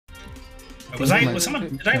Was I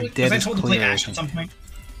told to play Ashe at some point?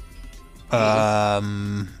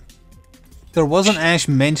 There wasn't Ashe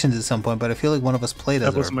mentioned at some point, but I feel like one of us played as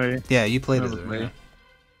her. That was me. Yeah, you played as her. me.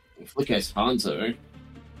 Flick has Hanzo.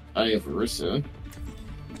 I have Orisa.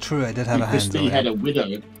 True, I did have a Hanzo. Crispy had a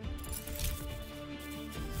Widow.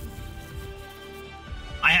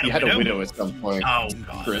 I had a Widow at some point. Oh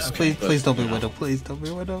god. Okay. Please don't be Widow. Please don't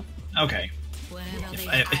be Widow. Okay.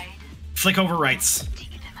 Flick overwrites.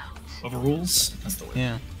 Overrules? That's the word.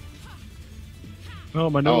 Yeah. Oh,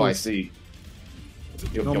 my nudes. Oh, I see.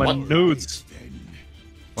 No, my nudes.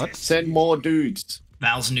 What? Send more dudes.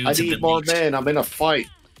 Val's nudes I have need been more leaked. men. I'm in a fight.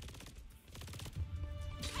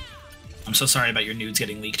 I'm so sorry about your nudes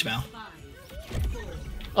getting leaked, Val.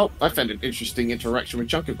 Oh, I found an interesting interaction with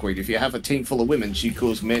Junker Queen. If you have a team full of women, she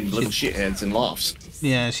calls men little shitheads and laughs.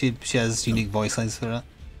 Yeah, she has unique voice lines for that.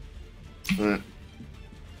 Mm.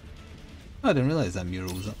 Oh, I didn't realize that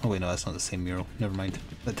mural was... Oh wait, no, that's not the same mural. Never mind.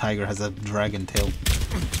 The tiger has a dragon tail.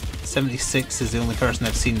 76 is the only person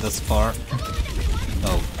I've seen thus far.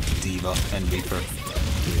 Oh, D.Va and Reaper.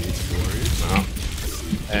 Oh.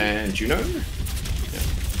 And you know? Yeah.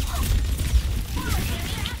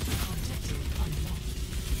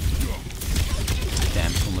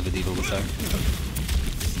 Damn, only the D.Va was there.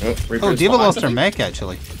 Oh, D.Va lost her mech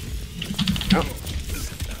actually. Oh.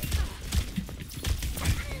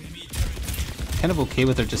 Kind of okay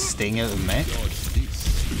with her just staying out of mech.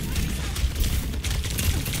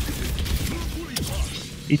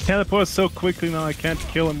 He teleports so quickly now I can't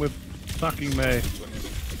kill him with fucking Mei.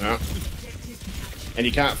 Yeah. And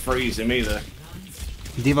you can't freeze him either.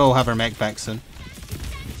 D.Va will have her mech back soon.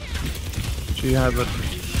 She has it.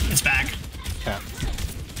 It's back. Yeah.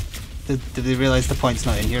 Did they realize the point's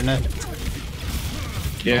not in here now?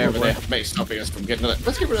 Yeah, but they may stopping us from getting to that.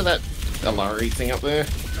 Let's get rid of that Alari thing up there.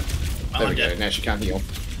 There we go, now she can't heal.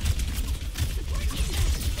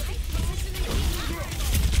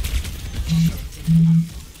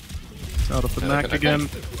 It's out of the neck again.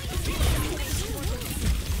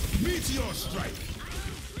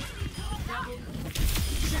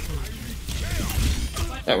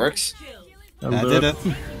 That works. I did it.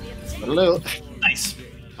 A little. Nice.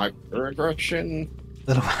 Hyper aggression.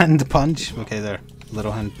 Little hand punch. Okay, there.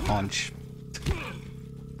 Little hand punch.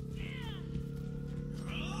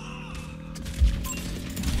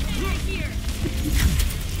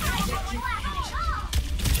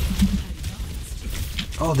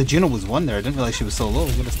 Oh, the Juno was one there. I didn't realize she was so low.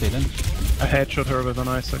 Would have stayed in. I headshot her with an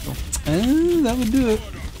icicle. That would do it.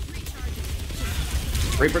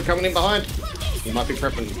 Reaper coming in behind. He might be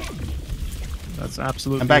prepping. That's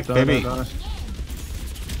absolutely. I'm back, baby.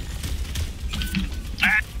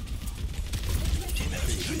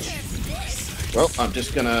 Well, I'm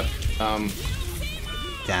just gonna.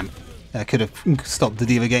 Damn. I could have stopped the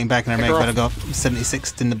D.Va getting back in her mech, but I got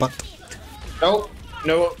 76 in the butt. No,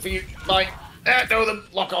 no for you. Bye. No, the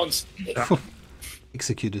lock-ons.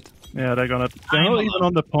 Executed. Yeah, they're not even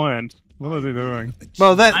on the point. What are they doing?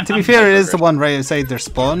 Well, that to be fair, it is the one right outside their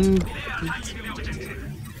spawn.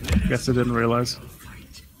 Guess I didn't realize.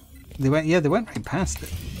 They went right past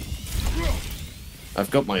it.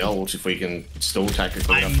 I've got my ult if we can stall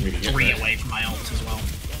tactically I'm enough for me to get 3 there. away from my ult as well.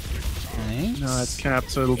 Nice. No, it's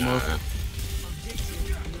capped, so it'll move.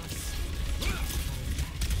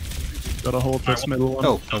 Gotta hold this middle one.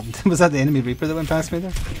 Oh, was that the enemy Reaper that went past me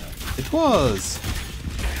there? It was.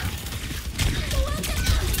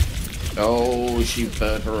 Oh, she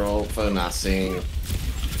burned her ult for nothing.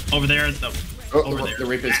 Over there, over there. The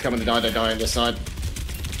Reaper's coming to die on this side.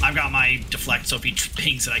 I've got my deflect, so if he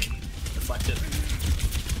pings it, I can deflect it.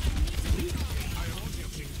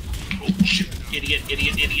 Oh, shoot. Idiot.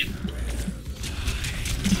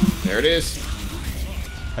 There it is.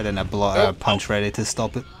 I didn't have a punch ready to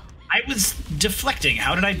stop it. I was deflecting.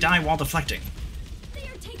 How did I die while deflecting?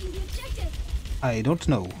 I don't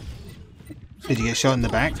know. Did you get shot in the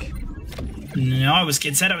back? No,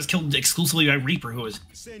 it said I was killed exclusively by Reaper, who was...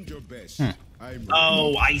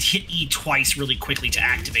 Oh, I hit E twice really quickly to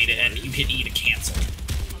activate it, and you hit E to cancel.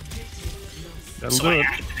 So I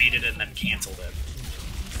activated it and then canceled it.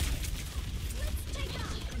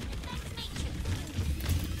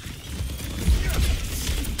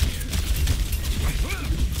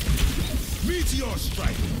 Meteor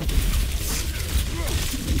strike.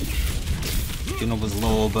 Juno was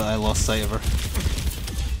low, but I lost sight of her.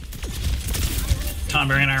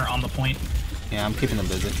 Tonberry and I are on the point. Yeah, I'm keeping them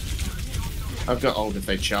busy. I've got ult if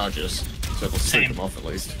they charge us, so it'll sleep them off at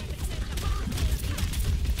least.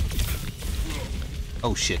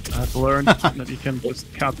 Oh shit. I've learned that you can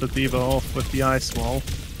just cut the D.Va off with the ice wall.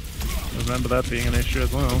 Remember that being an issue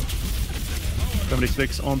as well.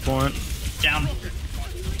 76 on point. Down.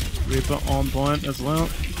 Reaper on point as well.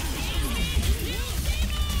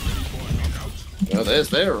 Well, there's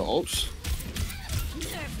their ults.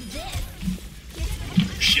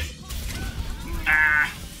 Shit.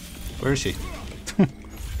 Ah. Where is she?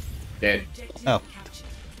 Dead. Oh.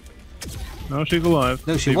 No, she's alive.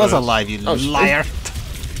 No, she D.Va was is. alive, you Oh, she- liar.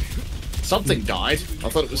 Something died. I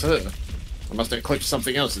thought it was her. I must have clicked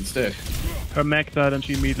something else instead. Her mech died and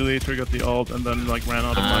she immediately triggered the ult and then like ran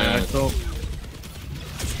out of my eye. So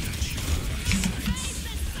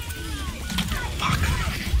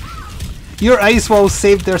Your ice wall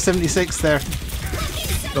saved their 76 there.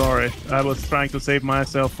 sorry, I was trying to save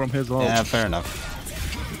myself from his ult. Yeah, fair enough.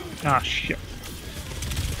 Ah shit.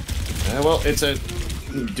 Well, it's a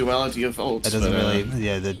duality of ults. It doesn't but, really.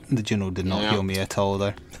 Yeah, the Juno did not yeah. heal me at all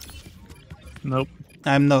there. Nope.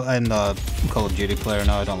 I'm not a Call of Duty player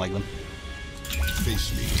now. I don't like them.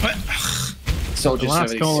 What? Soldier The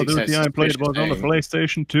last Call of 76 Duty has I played was on the aim.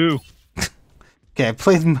 PlayStation 2. Okay, I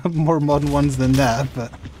played more modern ones than that,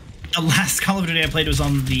 but The last Call of Duty I played was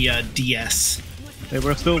on the DS. They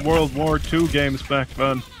were still World War II games back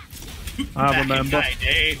then. I Back in remember. my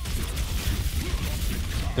day.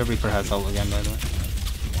 the Reaper has ult again, by the way.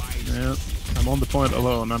 Yeah, I'm on the point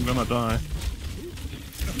alone. I'm gonna die.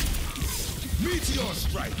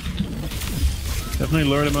 Definitely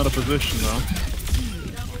lured him out of position though.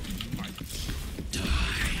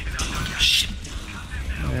 Shit.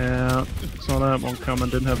 Yeah, saw that one coming.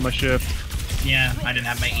 Didn't have my shift. Yeah, I didn't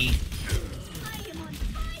have my E.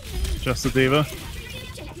 Just the D.Va.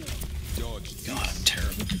 God, I'm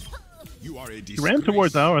terrible. She ran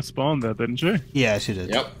towards our spawn there, didn't she? Yeah, she did.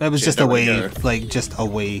 Yep, That was she just had a nowhere way, to go. like just a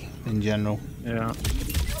way in general. Yeah.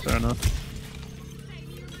 Fair enough.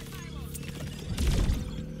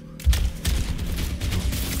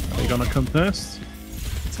 Are you gonna contest?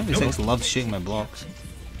 76 loves shooting my blocks.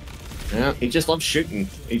 Yeah, he just loves shooting.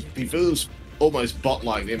 He feels almost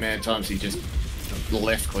bot-like the amount of times he just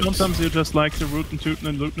left clicks. Sometimes you just like to root and tootin'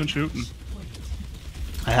 and lootin' and shooting.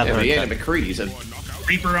 I have Yeah, but heard he that. ain't a McCree, he's a...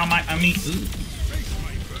 Reaper on my. I mean, ooh.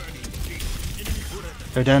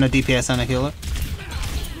 They're down a DPS and a healer.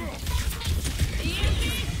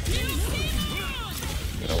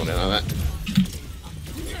 I don't want to know that.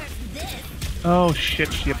 Oh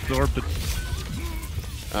shit, she absorbed it.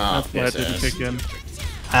 Ah, Yeah, it yes, didn't yes. kick in.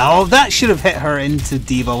 Oh, that should have hit her into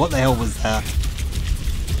D.Va. What the hell was that?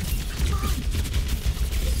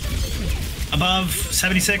 Above Towards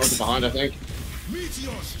 76. behind, I think.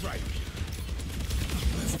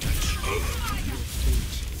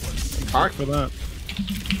 Park. For that.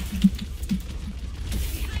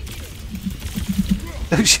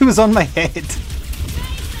 She was on my head.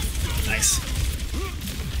 Nice.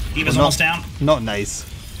 Eva's Not- almost down. Not nice.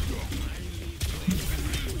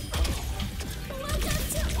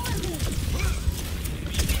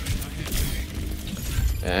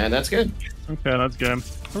 And that's good. Okay, that's game.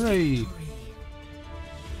 Hooray!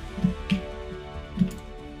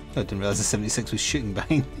 I didn't realize the 76 was shooting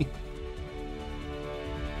behind me.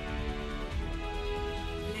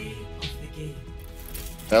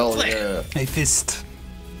 Hell Click. yeah. My fist.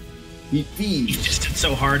 He He just did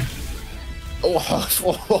so hard.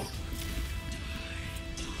 Oh,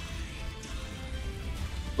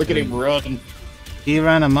 look at him run. He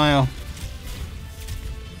ran a mile.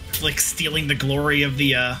 Like stealing the glory of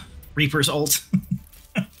the Reaper's ult.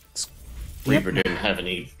 Reaper didn't have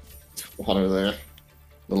any water there.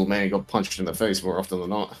 Little man got punched in the face more often than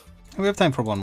not. We have time for one